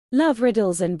Love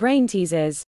riddles and brain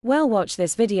teasers? Well, watch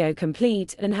this video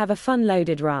complete and have a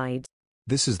fun-loaded ride.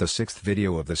 This is the 6th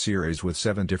video of the series with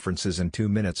 7 differences and 2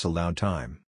 minutes allowed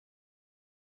time.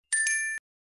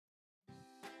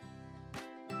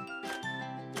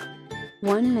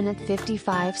 One minute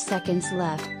 55 seconds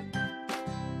left.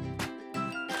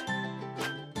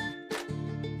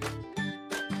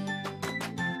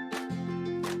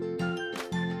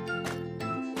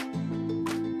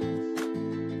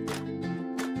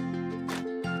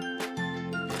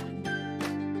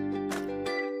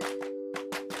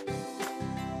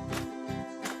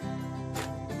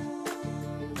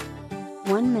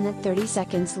 One minute 30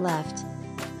 seconds left.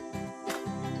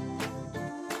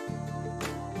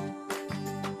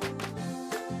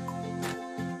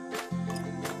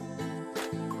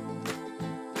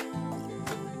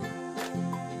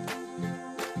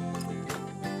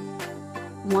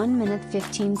 One minute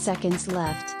 15 seconds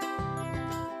left.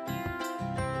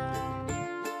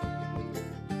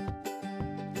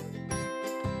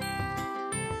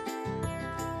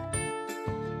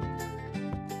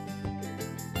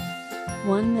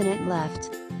 One minute left.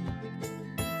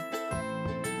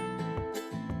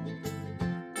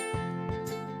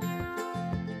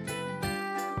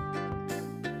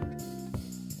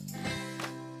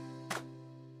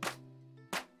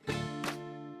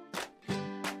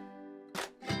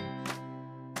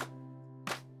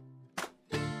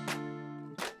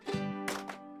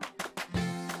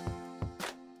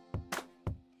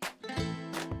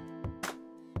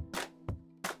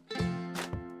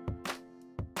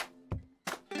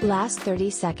 Last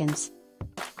 30 seconds.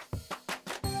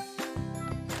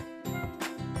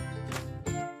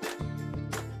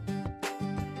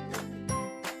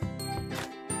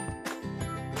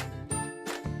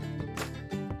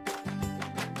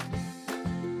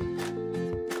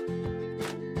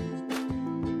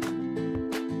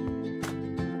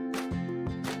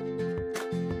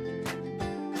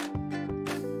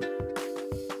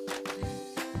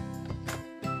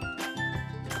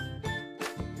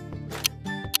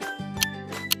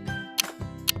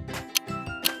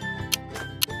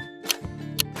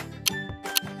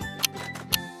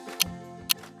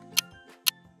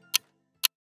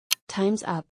 Time's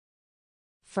up.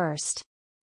 First.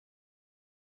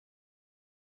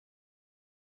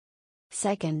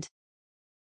 Second.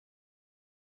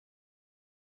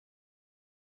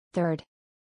 Third.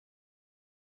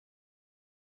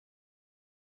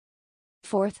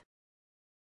 Fourth.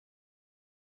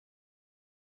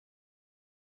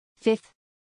 Fifth.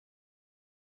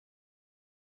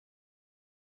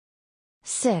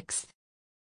 Sixth.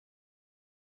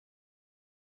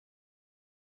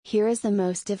 Here is the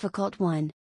most difficult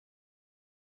one.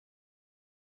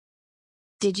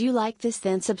 Did you like this?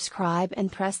 Then subscribe and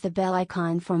press the bell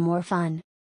icon for more fun.